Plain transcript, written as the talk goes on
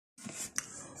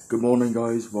Good morning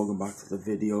guys, welcome back to the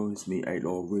video. It's me,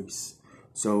 Outlaw Reese.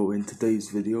 So in today's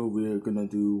video we're gonna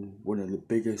do one of the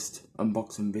biggest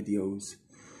unboxing videos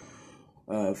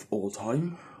of all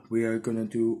time. We are gonna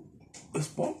do this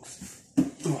box.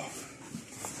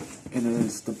 It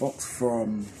is the box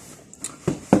from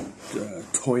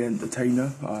Toy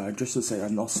Entertainer. Just to say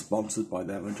I'm not sponsored by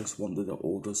them, I just wanted to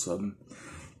order some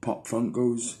Pop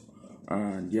Funkos.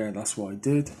 And yeah, that's what I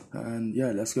did. And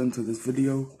yeah, let's get into this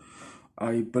video.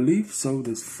 I believe so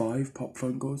there's 5 Pop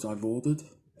Funkos I've ordered.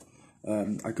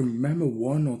 I can remember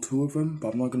 1 or 2 of them,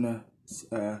 but I'm not gonna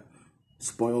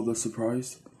spoil the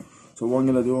surprise. So what I'm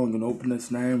gonna do, I'm gonna open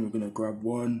this now and we're gonna grab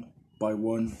one by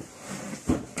one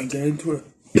and get into it.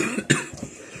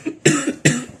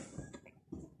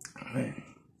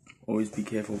 Always be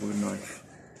careful with a knife.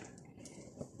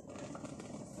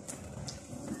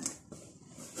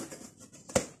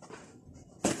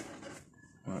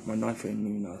 Right, my knife ain't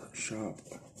even that sharp.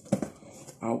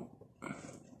 Ow.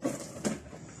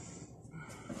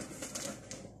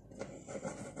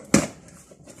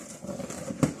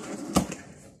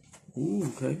 Ooh,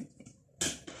 okay.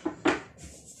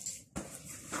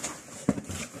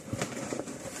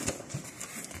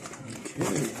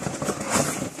 Okay.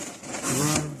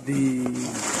 Grab the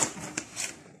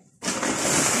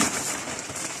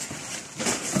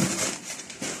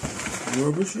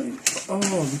rubber shape. Oh,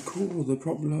 they're cool. They're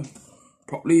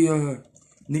probably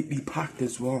neatly packed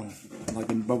as well, like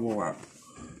in bubble wrap.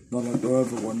 Not like the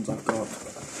other ones I've got.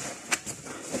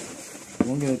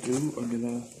 What I'm gonna do, I'm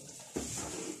gonna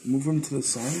move them to the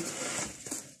side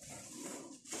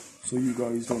so you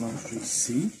guys don't actually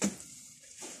see,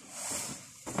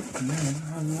 and then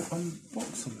I will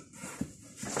unbox them.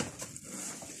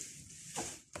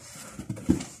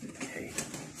 Okay,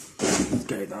 let's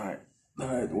get that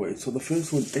out of the way. So the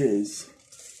first one is,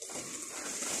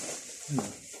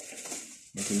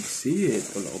 I can see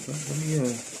it a little bit. Let me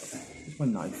here's my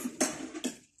knife.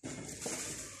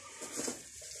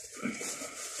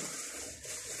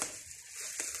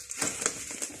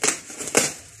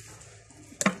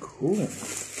 Cool.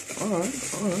 Alright.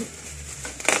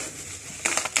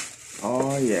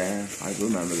 Oh yeah, I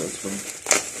remember this one.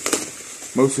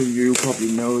 Most of you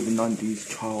probably know the 90s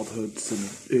childhoods and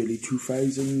early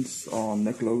 2000s on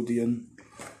Nickelodeon.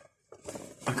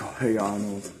 I got Hey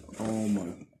Arnold. Oh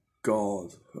my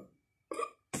god.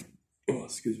 Oh,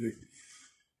 excuse me.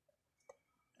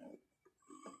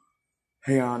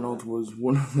 Hey Arnold was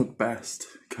one of the best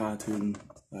cartoon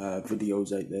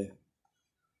videos out there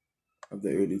of the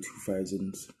early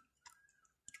 2000s.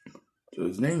 So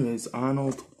his name is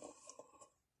Arnold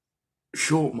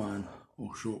Shortman.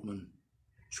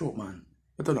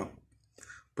 I don't know.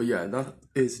 But yeah, that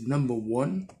is number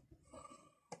 1.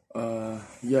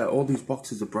 Yeah, all these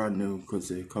boxes are brand new because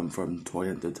they come from Toy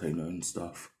Entertainer and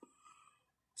stuff.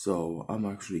 So I'm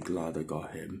actually glad I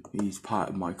got him. He's part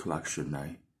of my collection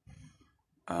now.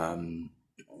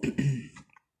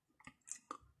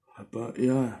 But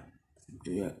yeah,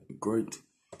 great.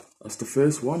 That's the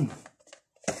first one.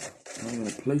 I'm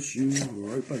gonna place you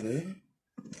right by there.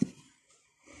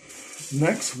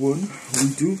 Next one we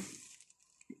do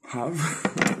have.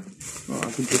 Oh, I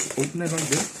can just open it like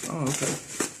this. Oh, okay.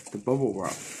 The bubble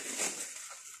wrap.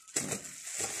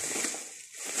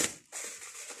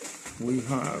 We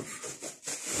have.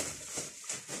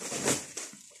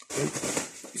 Oh,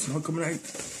 it's not coming out.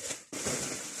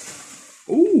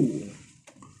 Ooh,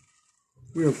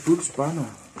 we have Bruce Banner.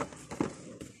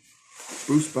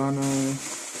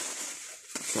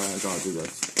 Sorry, I gotta do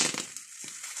this.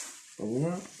 Bubble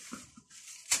wrap.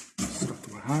 Stuck to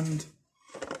my hand.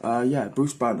 Yeah,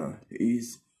 Bruce Banner.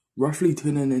 He's roughly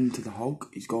turning into the Hulk.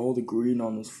 He's got all the green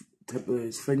on his tip of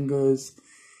his fingers.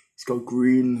 He's got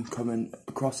green coming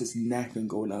across his neck and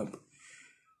going up.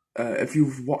 If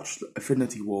you've watched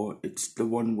Infinity War, it's the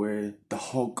one where the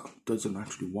Hulk doesn't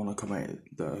actually want to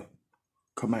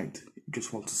come out. He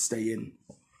just wants to stay in.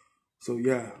 So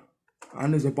yeah,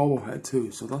 and there's a bobblehead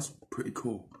too. So that's pretty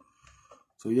cool.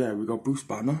 So yeah, we got Bruce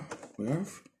Banner. We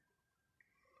have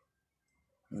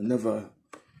another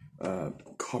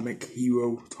comic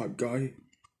hero type guy.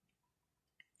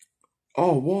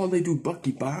 Oh, what they do?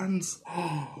 Bucky Barnes.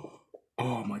 Oh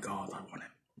my god, I want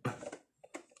him.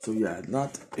 So yeah,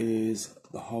 that is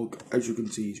the Hulk. As you can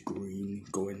see, he's green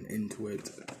going into it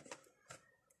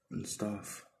and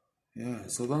stuff. Yeah,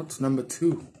 so that's number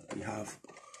 2 we have.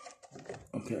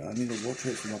 Okay, I need to watch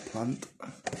out for my plant.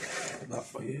 Put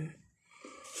that by here.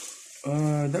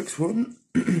 Next one.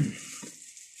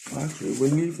 Actually,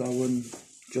 we'll leave that one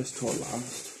just till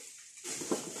last.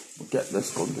 We'll get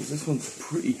this one because this one's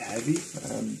pretty heavy.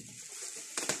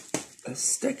 They're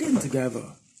sticking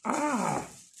together. Ah!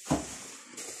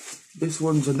 This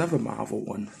one's another Marvel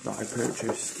one that I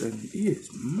purchased, and he is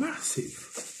massive.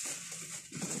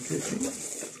 Okay,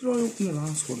 did I open the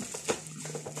last one?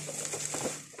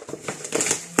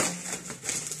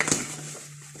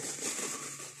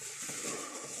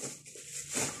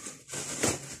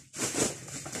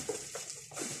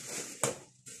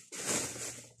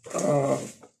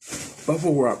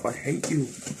 Bubble wrap, I hate you.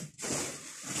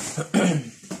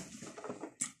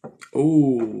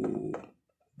 Oh,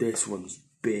 this one's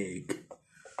big.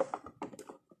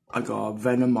 I got a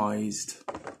venomized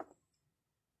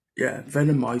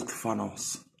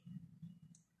Thanos.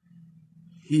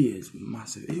 He is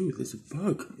massive. Ew, there's a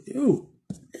bug. Ew.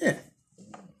 Yeah.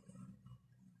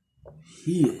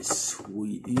 He is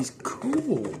sweet. He's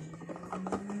cool.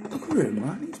 Look at him,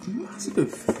 man. He's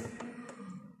massive.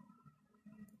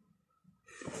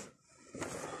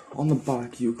 On the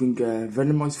back, you can get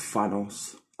venomized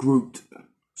Thanos, Groot,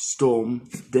 Storm,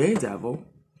 Daredevil,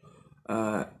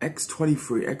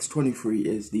 X-23. X-23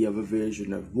 is the other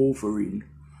version of Wolverine,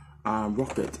 and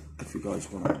Rocket, if you guys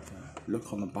want to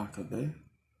look on the back of it.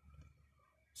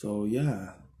 So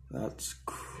yeah, that's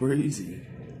crazy.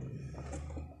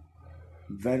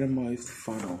 Venomized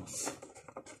Thanos.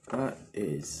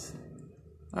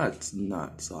 That's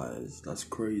nuts, that's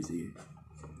crazy.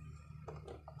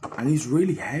 And he's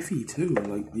really heavy too,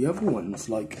 like the other ones,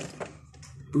 like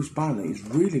Bruce Banner, he's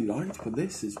really light, but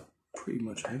this is pretty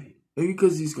much heavy. Maybe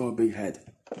because he's got a big head.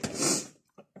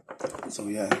 So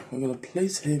yeah, I'm gonna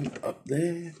place him up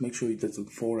there, make sure he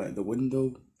doesn't fall out of the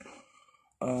window.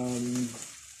 And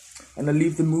I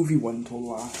leave the movie one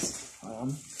till last.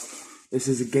 This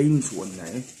is a games one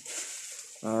now.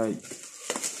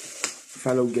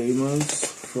 Fellow gamers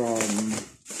from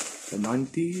the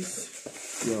 90s,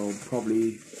 you'll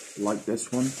probably like this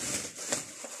one.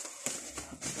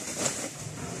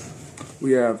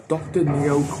 We have Dr.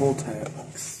 Neo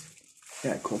Cortex.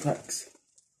 Yeah, Cortex.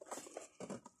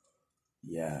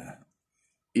 Yeah,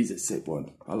 he's a sick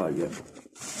one. I like it.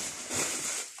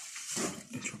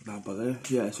 Chuck that by there.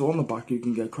 Yeah, so on the back you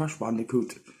can get Crash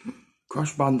Bandicoot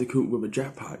with a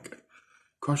jetpack,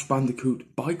 Crash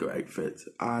Bandicoot biker outfit,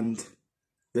 and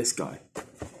this guy.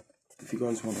 If you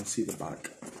guys want to see the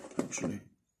back, actually.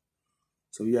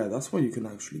 So yeah, that's what you can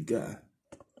actually get.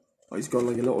 Oh, he's got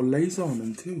like a little laser on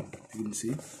him too, you can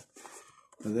see.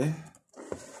 Right there.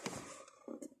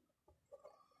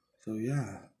 So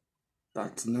yeah,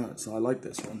 that's nuts. I like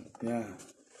this one, yeah.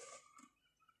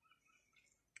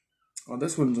 Oh,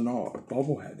 this one's not a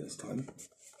bobblehead this time.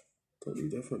 Totally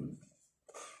different.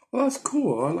 Well, that's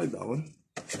cool. I like that one.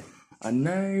 And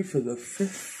now for the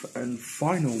fifth and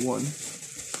final one.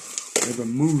 We have a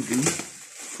movie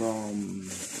from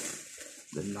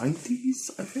the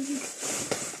 90s, I think.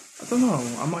 I don't know.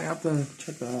 I might have to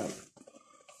check that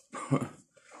out.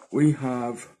 We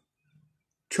have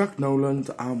Chuck Noland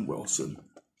and Wilson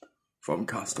from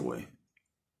Castaway.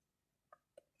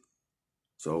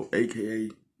 So, aka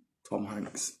Tom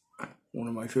Hanks, one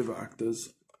of my favourite actors.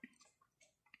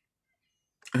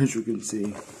 As you can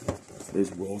see,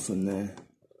 there's Wilson there.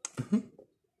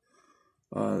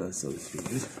 Oh, that's so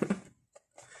stupid.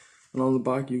 And on the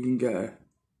back you can get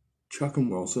Chuck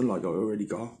and Wilson, like I already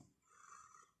got.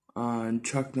 And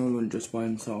Chuck Noland just by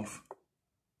himself.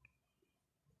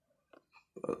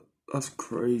 That's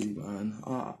crazy, man.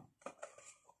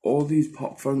 All these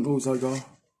Pop Funkos I got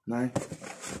now,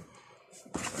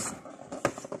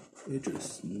 they're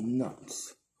just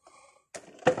nuts.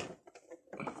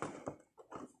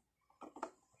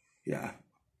 Yeah,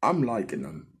 I'm liking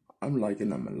them. I'm liking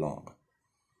them a lot.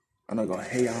 And I got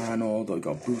Hey Arnold, I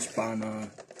got Bruce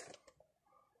Banner.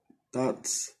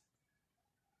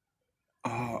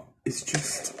 It's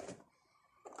just,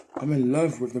 I'm in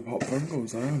love with the Pop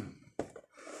Funkos, I am.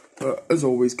 But as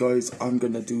always guys, I'm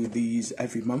going to do these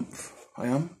every month, I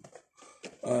am.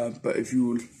 But if you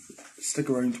will stick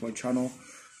around to my channel,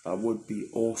 that would be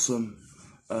awesome.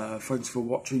 Thanks for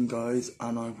watching guys,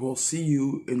 and I will see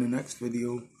you in the next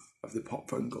video of the Pop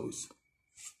Funkos.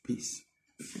 Peace.